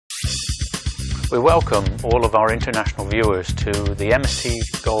We welcome all of our international viewers to the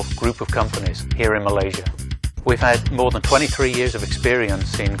Mst Golf group of companies here in Malaysia. We've had more than 23 years of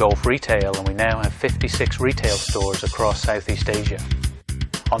experience in golf retail, and we now have 56 retail stores across Southeast Asia.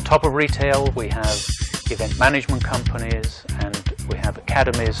 On top of retail, we have event management companies and we have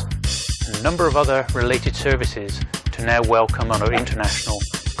academies and a number of other related services to now welcome our international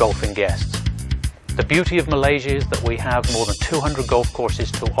golfing guests. The beauty of Malaysia is that we have more than 200 golf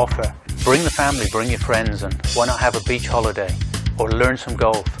courses to offer. Bring the family, bring your friends, and why not have a beach holiday or learn some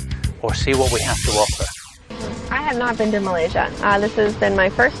golf or see what we have to offer. I have not been to Malaysia. This has been my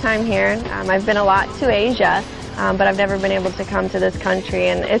first time here. I've been a lot to Asia, but I've never been able to come to this country,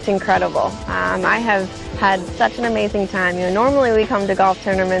 and it's incredible. I have had such an amazing time. Normally we come to golf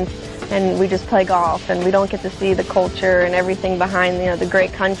tournaments and we just play golf, and we don't get to see the culture and everything behind the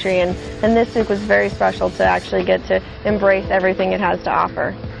great country. And this week was very special to actually get to embrace everything it has to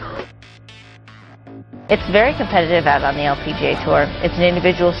offer. It's very competitive out on the LPGA Tour. It's an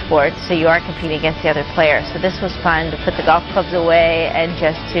individual sport, so you are competing against the other players. So this was fun to put the golf clubs away and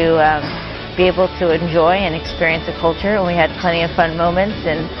just to be able to enjoy and experience the culture. And we had plenty of fun moments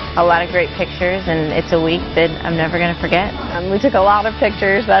and a lot of great pictures, and it's a week that I'm never going to forget. We took a lot of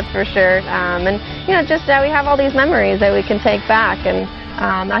pictures, that's for sure. And just we have all these memories that we can take back, and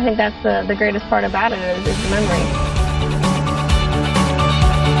I think that's the greatest part about it is the memory.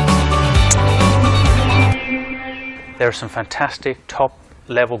 There are some fantastic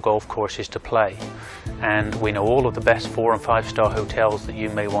top-level golf courses to play, and we know all of the best 4- and 5-star hotels that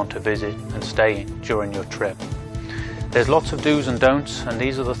you may want to visit and stay in during your trip. There's lots of do's and don'ts, and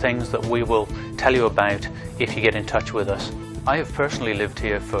these are the things that we will tell you about if you get in touch with us. I have personally lived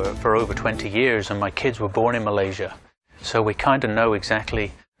here for over 20 years, and my kids were born in Malaysia, so we kind of know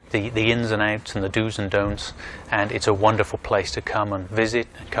exactly the ins and outs and the do's and don'ts, and it's a wonderful place to come and visit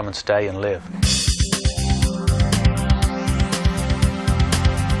and come and stay and live.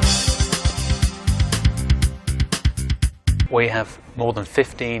 We have more than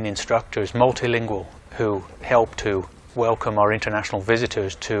 15 instructors, multilingual, who help to welcome our international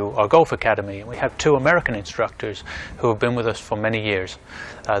visitors to our golf academy. We have 2 American instructors who have been with us for many years.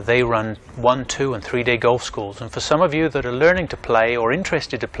 They run 1-, 2-, and 3-day golf schools, and for some of you that are learning to play or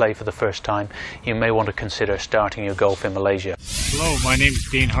interested to play for the first time, you may want to consider starting your golf in Malaysia. Hello, my name is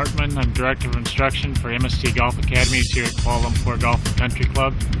Dean Hartman. I'm Director of Instruction for Mst Golf Academies here at Kuala Lumpur Golf and Country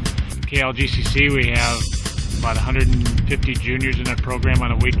Club. KLGCC, we have about 150 juniors in our program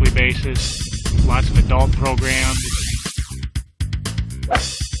on a weekly basis, lots of adult programs.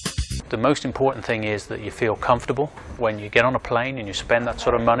 The most important thing is that you feel comfortable when you get on a plane and you spend that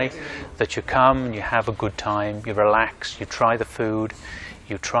sort of money, that you come and you have a good time, you relax, you try the food,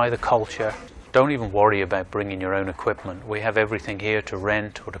 you try the culture. Don't even worry about bringing your own equipment. We have everything here to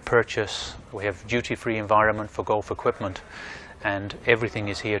rent or to purchase. We have duty-free environment for golf equipment, and everything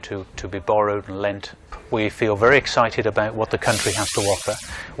is here to be borrowed and lent. We feel very excited about what the country has to offer.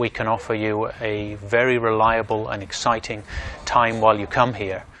 We can offer you a very reliable and exciting time while you come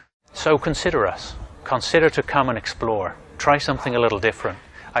here. So consider us. Consider to come and explore. Try something a little different.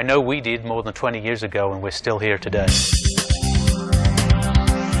 I know we did more than 20 years ago, and we're still here today.